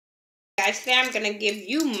Guys, today I'm going to give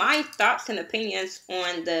you my thoughts and opinions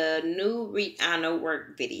on the new Rihanna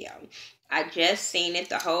work video. I just seen it,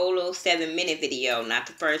 the whole little 7-minute video, not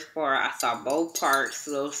the first part. I saw both parts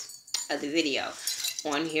of the video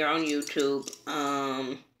on here on YouTube.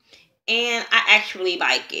 And I actually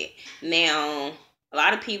like it. Now, a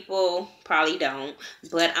lot of people probably don't,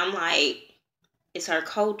 but I'm like, it's her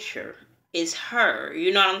culture. It's her.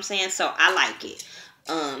 You know what I'm saying? So I like it.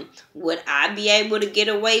 Would I be able to get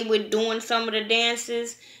away with doing some of the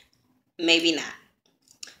dances? Maybe not.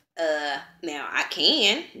 Now I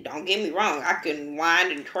can. Don't get me wrong. I can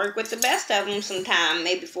wind and twerk with the best of them sometime,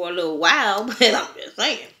 maybe for a little while, but I'm just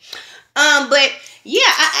saying. But yeah,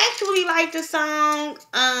 I actually like the song.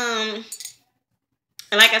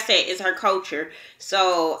 And like I said, it's her culture.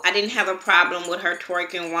 So I didn't have a problem with her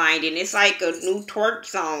twerking, winding. It's like a new twerk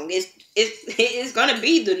song. It's gonna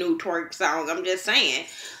be the new twerk song. I'm just saying.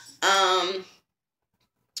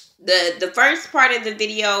 The first part of the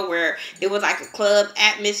video where it was like a club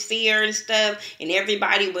atmosphere and stuff, and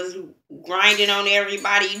everybody was grinding on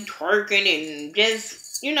everybody, twerking and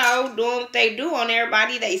just, you know, doing what they do on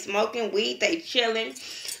everybody. They smoking weed, they chilling.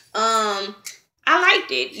 I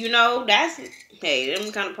liked it, you know. Hey,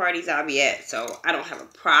 them kind of parties I'll be at, so I don't have a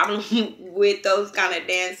problem with those kind of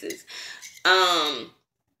dances.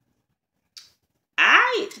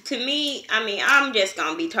 I'm just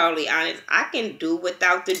gonna be totally honest. I can do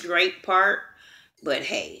without the Drake part, but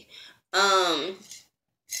hey,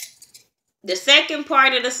 the second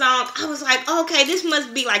part of the song, I was like, okay, this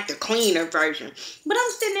must be like the cleaner version. But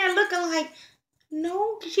I'm sitting there looking like,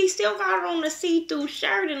 no, she still got on a see-through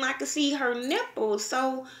shirt and I can see her nipples.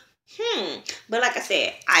 So, But like I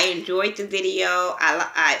said, I enjoyed the video.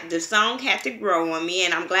 The song had to grow on me,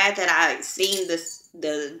 and I'm glad that I seen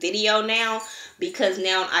the video now, because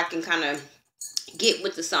now I can kind of get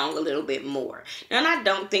with the song a little bit more. Now, and I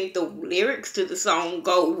don't think the lyrics to the song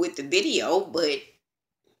go with the video, but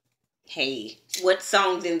hey, what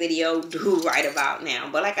songs and video do right about now?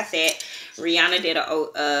 But like I said, Rihanna did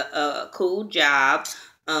a cool job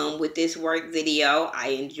with this work video. I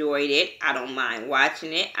enjoyed it. I don't mind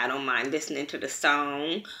watching it. I don't mind listening to the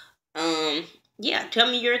song. Yeah, tell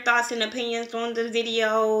me your thoughts and opinions on the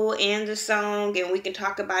video and the song, and we can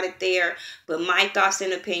talk about it there. But my thoughts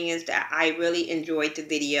and opinions, that I really enjoyed the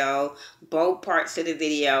video, both parts of the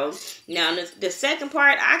video. Now, the second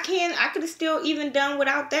part, I could have still even done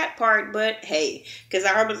without that part, but hey, because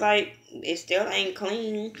I was like, it still ain't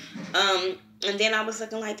clean. And then I was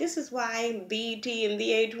looking like, this is why BT and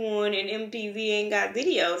VH1 and MTV ain't got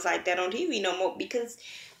videos like that on TV no more, because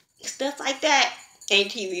stuff like that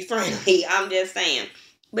ain't TV friendly. I'm just saying.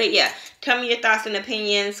 But yeah, tell me your thoughts and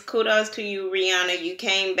opinions. Kudos to you, Rihanna. You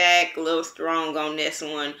came back a little strong on this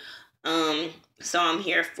one. So I'm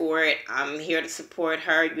here for it. I'm here to support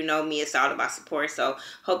her. You know me, it's all about support. So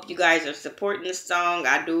hope you guys are supporting the song.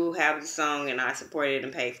 I do have the song and I support it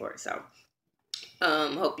and pay for it. So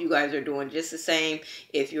hope you guys are doing just the same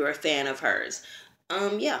if you're a fan of hers.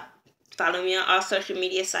 Yeah. Follow me on all social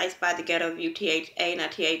media sites by The Ghetto View, THA,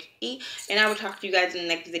 not THE. And I will talk to you guys in the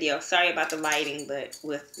next video. Sorry about the lighting, but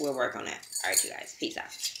we'll work on that. All right, you guys. Peace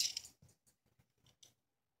out.